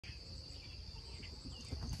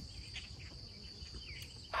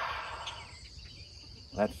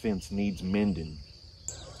That fence needs mending.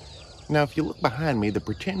 Now, if you look behind me, the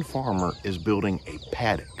pretend farmer is building a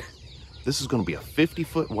paddock. This is going to be a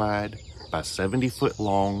 50-foot wide by 70-foot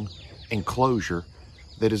long enclosure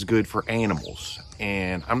that is good for animals.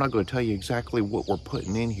 And I'm not going to tell you exactly what we're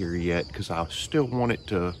putting in here yet because I still want it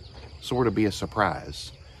to sort of be a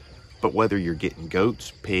surprise. But whether you're getting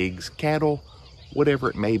goats, pigs, cattle, whatever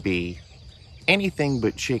it may be, anything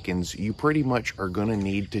but chickens, you pretty much are going to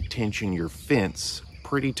need to tension your fence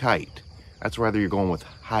pretty tight. That's whether you're going with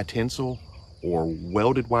high tensile or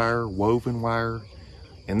welded wire, woven wire.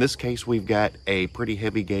 In this case, we've got a pretty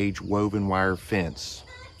heavy gauge woven wire fence,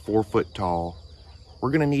 4 foot tall. We're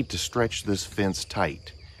going to need to stretch this fence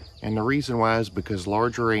tight. And the reason why is because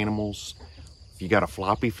larger animals, if you got a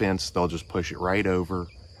floppy fence, they'll just push it right over,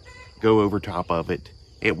 go over top of it.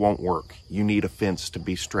 It won't work. You need a fence to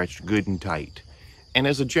be stretched good and tight. And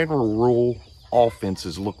as a general rule, all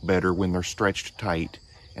fences look better when they're stretched tight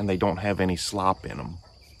and they don't have any slop in them.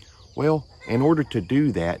 Well, in order to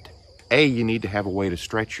do that, you need to have a way to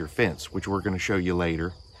stretch your fence, which we're going to show you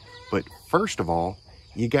later. But first of all,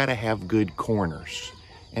 you got to have good corners.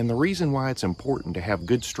 And the reason why it's important to have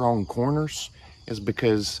good, strong corners is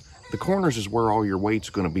because the corners is where all your weight's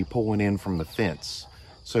going to be pulling in from the fence.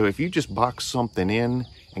 So if you just box something in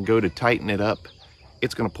and go to tighten it up,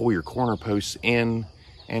 it's going to pull your corner posts in,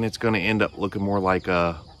 and it's going to end up looking more like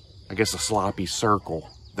a sloppy circle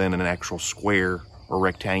than an actual square or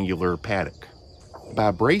rectangular paddock.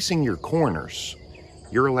 By bracing your corners,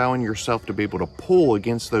 you're allowing yourself to be able to pull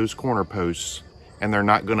against those corner posts and they're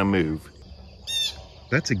not going to move.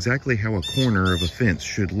 That's exactly how a corner of a fence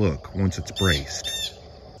should look once it's braced.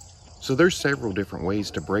 So there's several different ways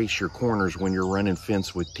to brace your corners when you're running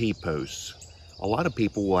fence with T-posts. A lot of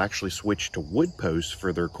people will actually switch to wood posts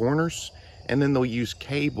for their corners, and then they'll use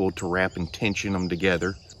cable to wrap and tension them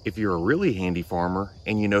together. If you're a really handy farmer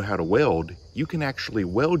and you know how to weld, you can actually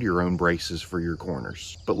weld your own braces for your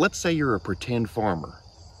corners. But let's say you're a pretend farmer,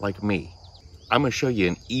 like me. I'm going to show you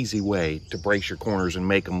an easy way to brace your corners and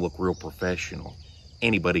make them look real professional.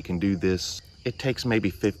 Anybody can do this. It takes maybe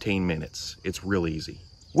 15 minutes. It's real easy.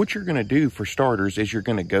 What you're going to do for starters is you're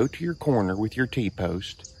going to go to your corner with your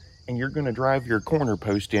T-post and you're going to drive your corner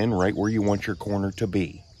post in right where you want your corner to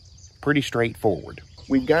be. Pretty straightforward.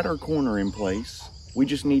 We've got our corner in place. We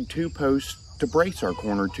just need 2 posts to brace our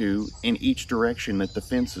corner to in each direction that the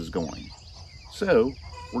fence is going. So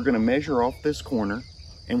we're going to measure off this corner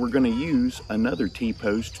and we're going to use another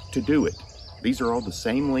T-post to do it. These are all the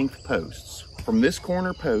same length posts. From this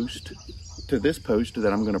corner post to this post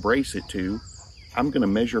that I'm going to brace it to, I'm going to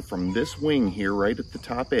measure from this wing here right at the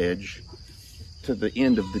top edge to the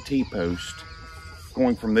end of the T-post,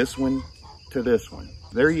 going from this one to this one.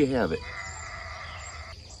 There you have it.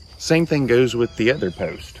 Same thing goes with the other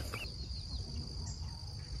post.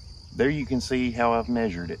 There you can see how I've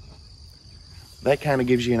measured it. That kind of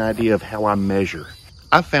gives you an idea of how I measure.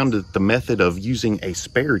 I found that the method of using a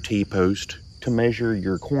spare T-post to measure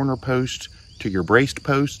your corner post to your braced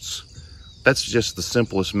posts, that's just the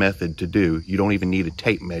simplest method to do. You don't even need a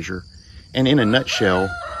tape measure. And in a nutshell,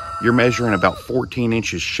 you're measuring about 14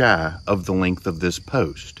 inches shy of the length of this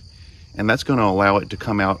post. And that's going to allow it to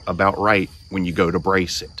come out about right when you go to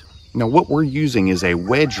brace it. Now what we're using is a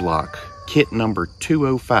Wedge-Loc kit number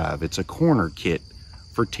 205. It's a corner kit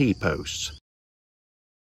for T-posts.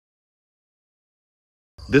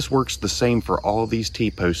 This works the same for all these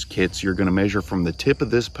T-post kits. You're going to measure from the tip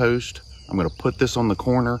of this post. I'm going to put this on the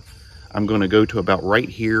corner. I'm going to go to about right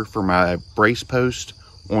here for my brace post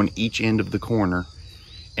on each end of the corner.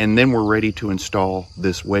 And then we're ready to install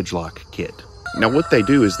this Wedge-Loc kit. Now what they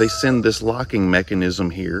do is they send this locking mechanism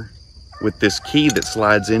here with this key that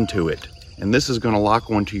slides into it. And this is going to lock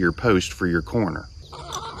onto your post for your corner.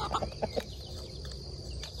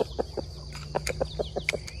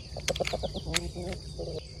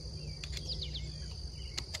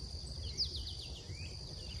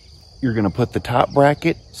 You're going to put the top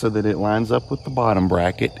bracket so that it lines up with the bottom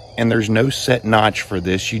bracket, and there's no set notch for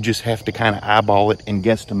this. You just have to kind of eyeball it and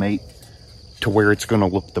guesstimate to where it's going to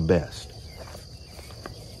look the best.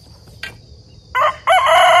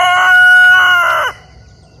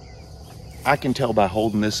 I can tell by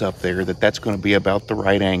holding this up there that that's going to be about the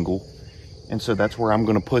right angle, and so that's where I'm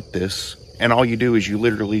going to put this, and all you do is you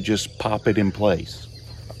literally just pop it in place.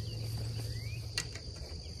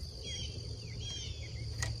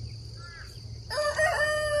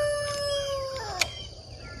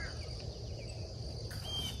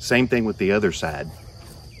 Same thing with the other side.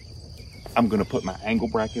 I'm going to put my angle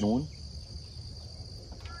bracket on.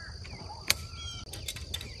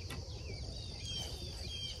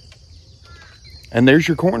 And there's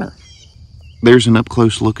your corner. There's an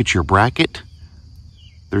up-close look at your bracket.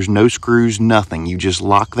 There's no screws, nothing. You just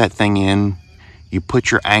lock that thing in. You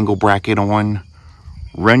put your angle bracket on,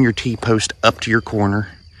 run your T-post up to your corner,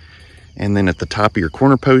 and then at the top of your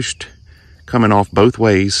corner post, coming off both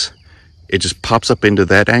ways, it just pops up into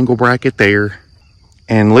that angle bracket there.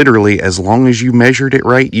 And literally, as long as you measured it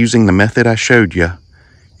right using the method I showed you,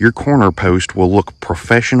 your corner post will look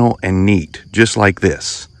professional and neat, just like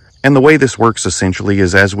this. And the way this works essentially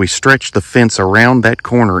is as we stretch the fence around that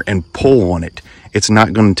corner and pull on it, it's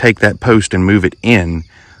not going to take that post and move it in.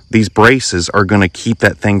 These braces are going to keep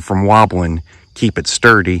that thing from wobbling, keep it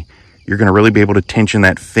sturdy. You're going to really be able to tension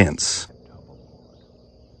that fence.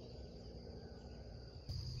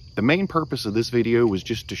 The main purpose of this video was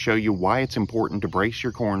just to show you why it's important to brace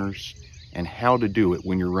your corners and how to do it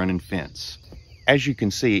when you're running fence. As you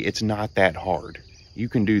can see, it's not that hard. You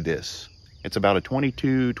can do this. It's about a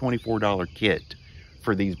 $22, $24 kit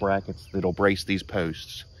for these brackets that'll brace these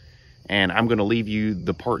posts. And I'm going to leave you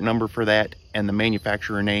the part number for that and the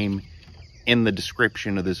manufacturer name in the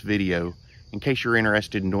description of this video in case you're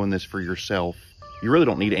interested in doing this for yourself. You really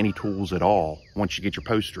don't need any tools at all once you get your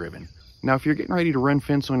posts driven. Now, if you're getting ready to run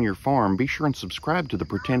fence on your farm, be sure and subscribe to the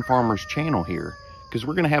Pretend Farmer's channel here, because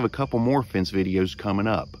we're going to have a couple more fence videos coming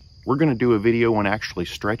up. We're going to do a video on actually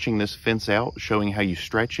stretching this fence out, showing how you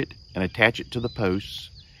stretch it and attach it to the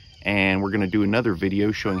posts. And we're going to do another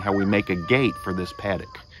video showing how we make a gate for this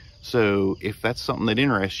paddock. So if that's something that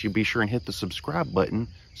interests you, be sure and hit the subscribe button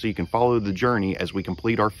so you can follow the journey as we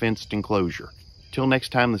complete our fenced enclosure. Till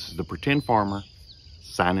next time, this is the Pretend Farmer,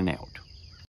 signing out.